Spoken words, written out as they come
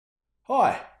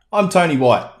Hi, I'm Tony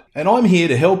White, and I'm here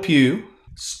to help you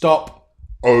stop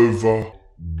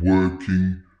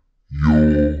overworking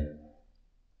your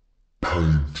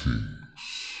paintings.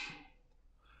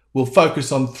 We'll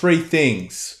focus on three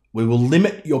things. We will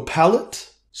limit your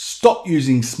palette, stop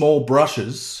using small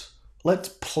brushes. Let's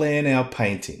plan our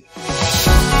painting.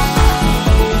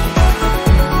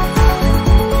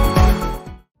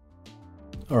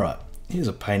 Alright, here's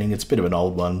a painting. It's a bit of an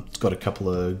old one. It's got a couple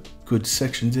of good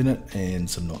sections in it and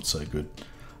some not so good.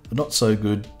 The not so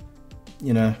good,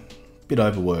 you know, a bit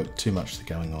overworked, too much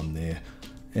going on there.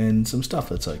 And some stuff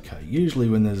that's okay. Usually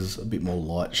when there's a bit more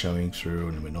light showing through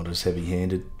and we're not as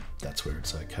heavy-handed, that's where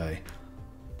it's okay.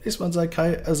 This one's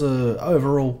okay as an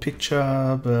overall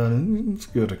picture, but it's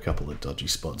got a couple of dodgy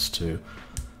spots too.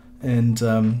 And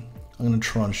I'm going to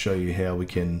try and show you how we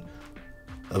can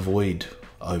avoid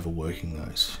overworking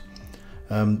those.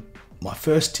 My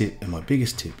first tip and my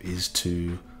biggest tip is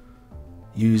to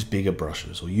use bigger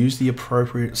brushes, or use the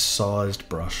appropriate sized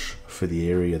brush for the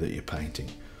area that you're painting.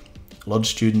 A lot of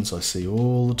students I see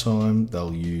all the time,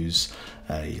 they'll use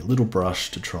a little brush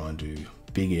to try and do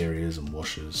big areas and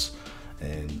washes,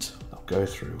 and they'll go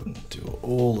through and do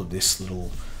all of this little,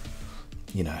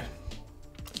 you know,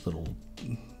 little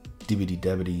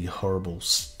dibbity-dabbity horrible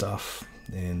stuff,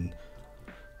 and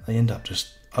they end up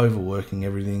just overworking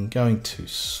everything, going too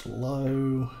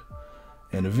slow,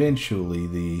 and eventually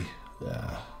the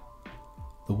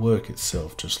work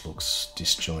itself just looks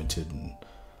disjointed and,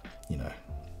 you know,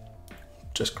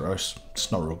 just gross.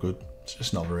 It's not real good. It's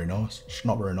just not very nice. It's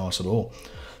not very nice at all.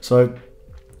 So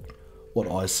what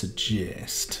I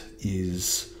suggest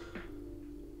is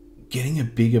getting a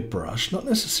bigger brush, not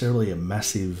necessarily a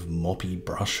massive moppy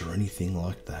brush or anything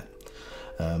like that,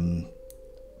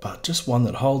 but just one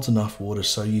that holds enough water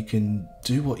so you can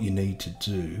do what you need to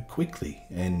do quickly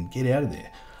and get out of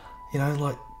there. You know,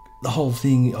 like the whole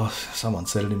thing, oh, someone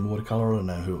said it in Watercolour, I don't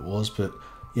know who it was, but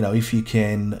you know, if you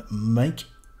can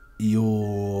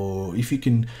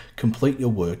complete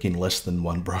your work in less than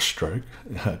one brush stroke,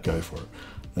 go for it.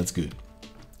 That's good.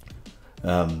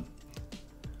 But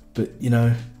you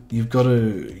know, you've got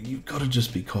to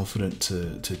just be confident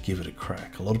to give it a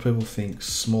crack. A lot of people think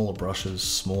smaller brushes,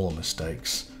 smaller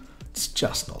mistakes. It's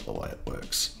just not the way it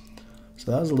works.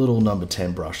 So that's a little number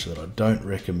 10 brush that I don't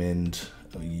recommend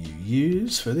you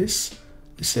use for this.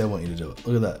 This is how I want you to do it.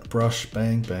 Look at that brush,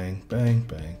 bang, bang, bang,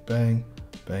 bang, bang,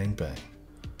 bang, bang.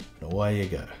 And away you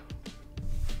go.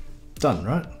 Done,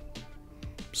 right?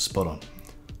 Spot on.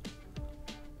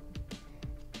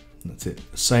 That's it.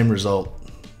 Same result.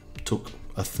 Took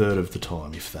a third of the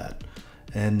time, if that.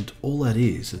 And all that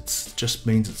is, it just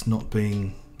means it's not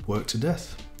being worked to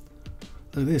death.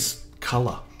 Look at this.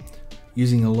 Colour.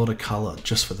 Using a lot of colour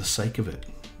just for the sake of it.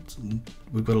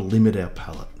 We've got to limit our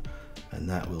palette, and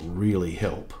that will really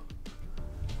help.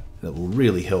 That will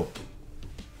really help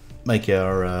make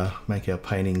our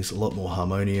paintings a lot more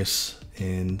harmonious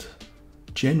and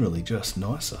generally just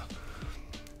nicer.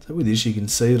 So with this, you can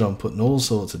see that I'm putting all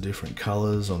sorts of different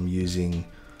colours. I'm using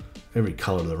every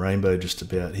colour of the rainbow just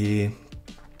about here.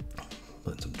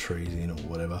 Put some trees in or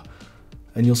whatever,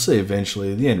 and you'll see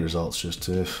eventually the end result's just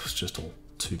all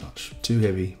too much, too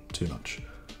heavy, too much.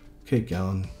 Keep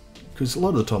going, because a lot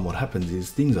of the time what happens is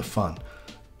things are fun.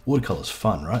 Watercolour's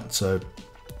fun, right? So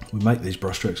we make these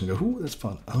brush strokes and go, "Ooh, that's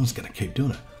fun. I'm just going to keep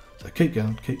doing it." So keep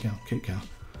going, keep going, keep going,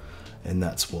 and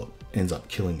that's what ends up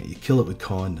killing it. You kill it with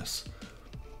kindness.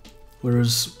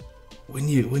 Whereas when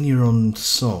you're on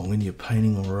song, when you're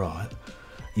painting all right,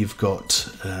 you've got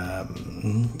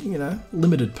you know,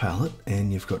 limited palette,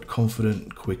 and you've got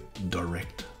confident, quick,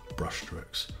 direct brush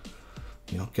strokes.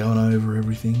 You're not going over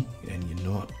everything, and you're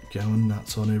not going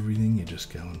nuts on everything. You're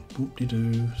just going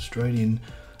whoop-de-doo, straight in.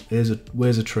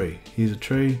 Where's a tree? Here's a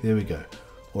tree. There we go.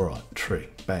 All right, tree.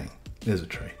 Bang. There's a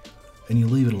tree. And you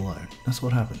leave it alone. That's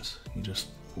what happens. You just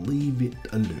leave it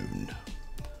alone.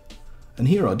 And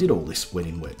here I did all this wet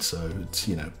in wet, so it's,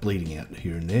 you know, bleeding out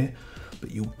here and there,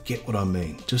 but you'll get what I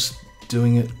mean. Just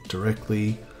doing it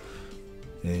directly,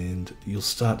 and you'll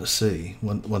start to see,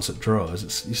 once it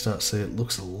dries, you start to see it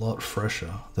looks a lot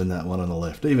fresher than that one on the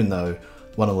left, even though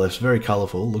one on the left's very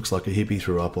colourful, looks like a hippie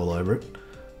threw up all over it.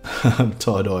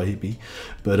 Tie-dye hippie.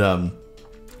 But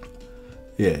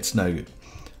yeah, it's no good.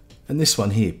 And this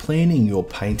one here, planning your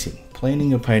painting.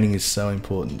 Planning your painting is so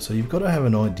important. So you've got to have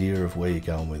an idea of where you're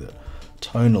going with it.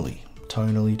 Tonally.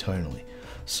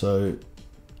 So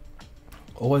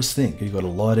always think you've got a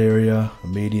light area, a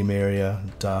medium area,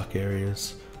 dark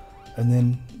areas, and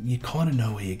then you kind of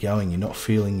know where you're going. You're not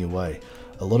feeling your way.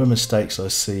 A lot of mistakes I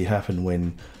see happen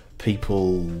when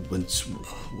people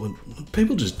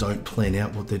just don't plan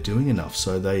out what they're doing enough.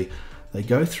 So they They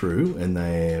go through and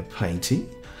they're painting,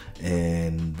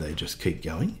 and they just keep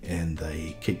going, and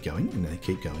they keep going, and they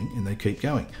keep going, and they keep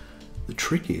going. The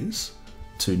trick is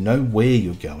to know where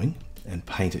you're going and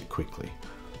paint it quickly.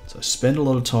 So spend a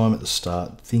lot of time at the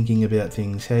start thinking about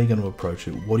things, how you're going to approach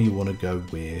it, what do you want to go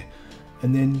where,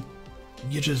 and then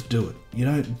you just do it. You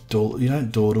don't dawdle,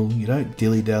 you don't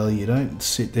dilly-dally, you don't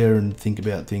sit there and think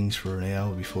about things for an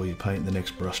hour before you paint the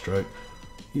next brushstroke.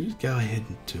 You just go ahead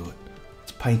and do it.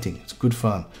 It's painting, it's good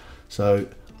fun. So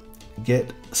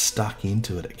get stuck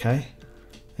into it, okay?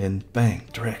 And bang,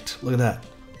 direct. Look at that.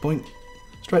 Boink,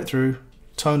 straight through.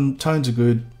 Tones are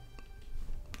good.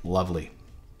 Lovely.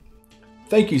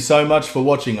 Thank you so much for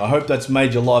watching. I hope that's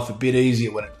made your life a bit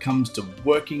easier when it comes to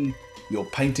working your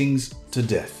paintings to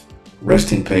death.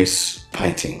 Rest in peace,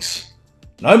 paintings.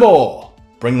 No more.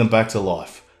 Bring them back to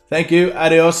life. Thank you.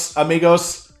 Adios,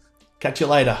 amigos. Catch you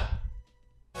later.